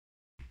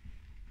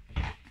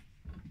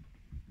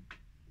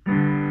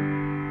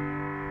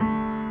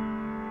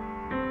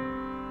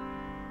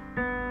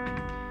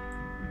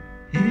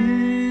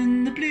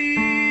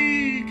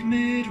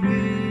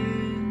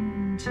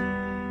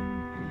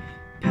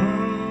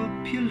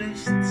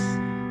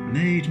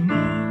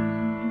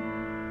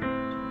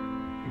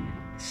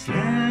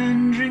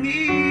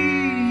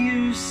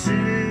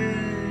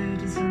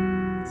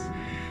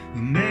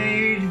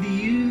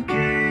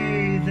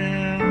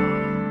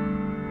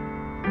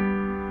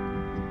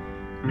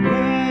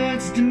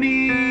words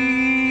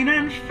demean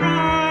and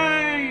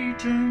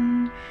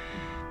frighten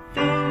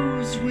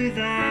those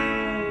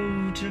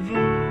without a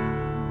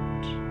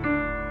vote.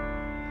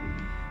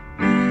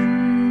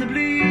 In the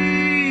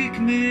bleak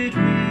midwinter,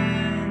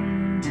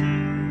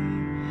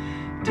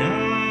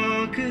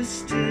 darker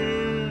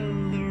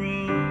still the road.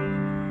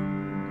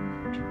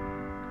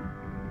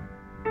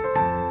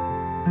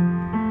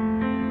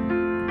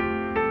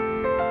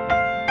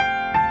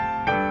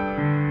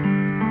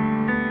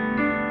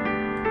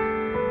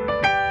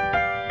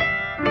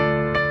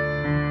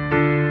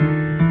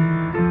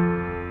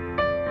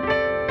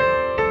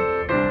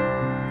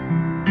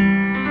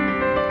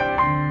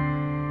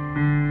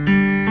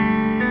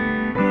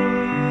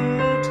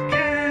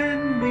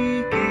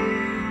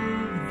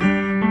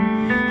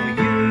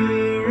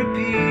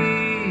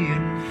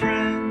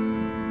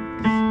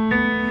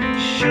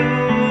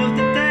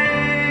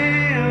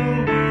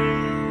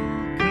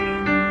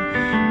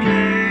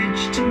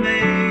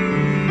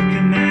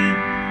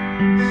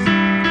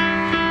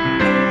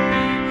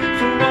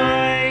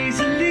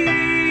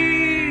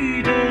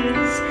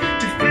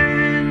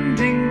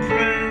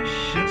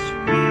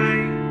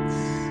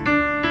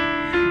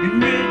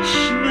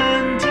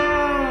 Enrichment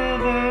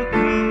of our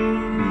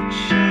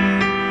culture,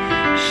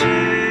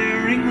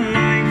 sharing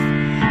life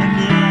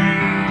and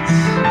light.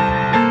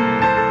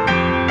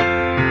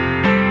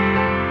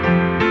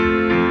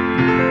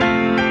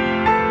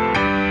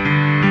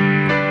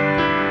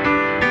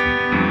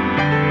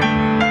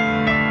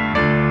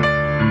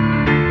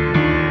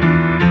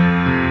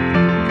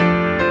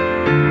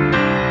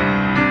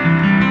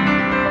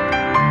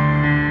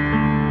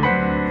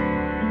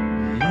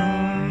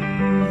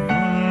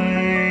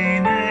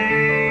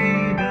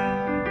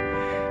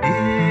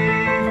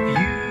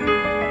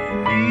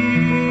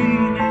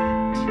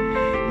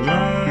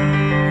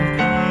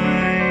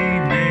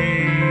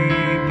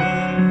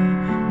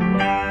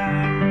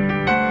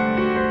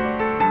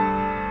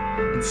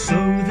 So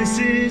this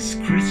is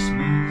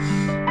Christmas,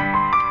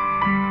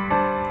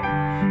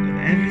 but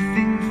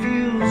everything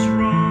feels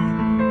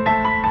wrong.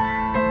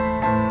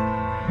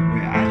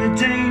 We're at a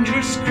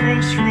dangerous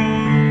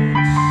crossroads.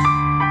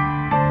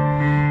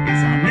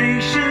 Is our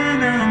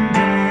nation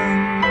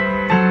undone?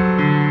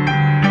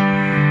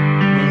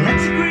 Well,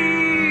 let's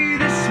agree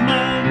this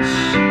much,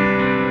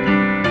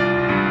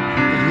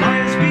 that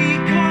liars be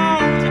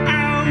called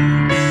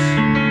out,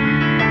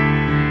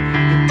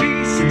 that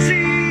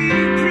decency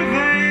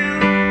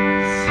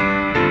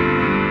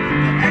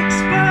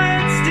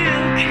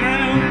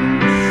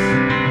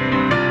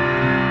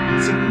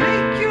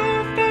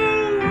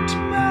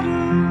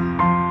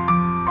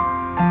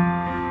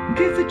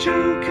give the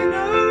joke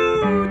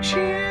no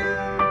chill.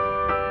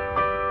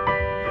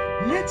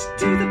 Let's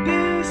do the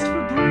best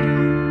for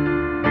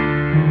Britain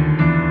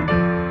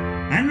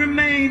and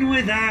remain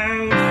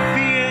without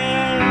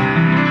fear.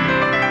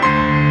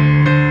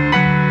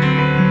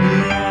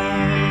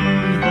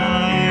 Love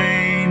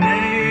thy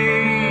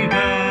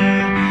neighbour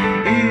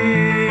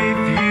if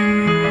you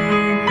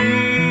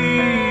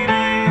mean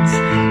it.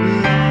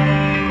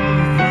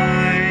 Love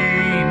thy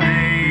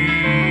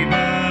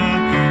neighbour,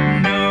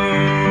 no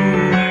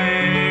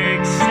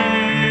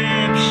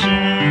exceptions.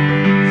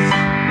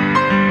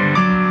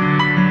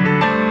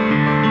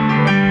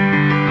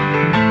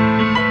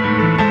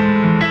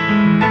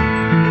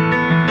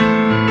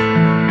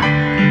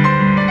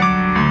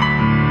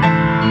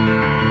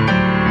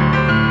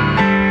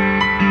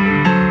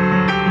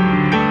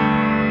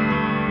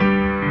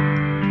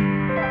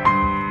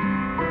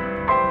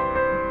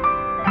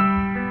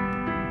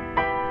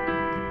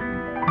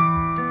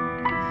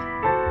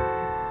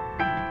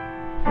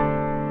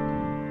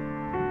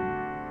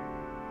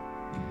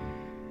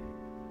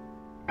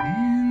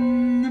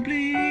 In the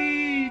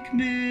bleak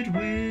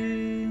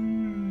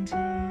midwinter,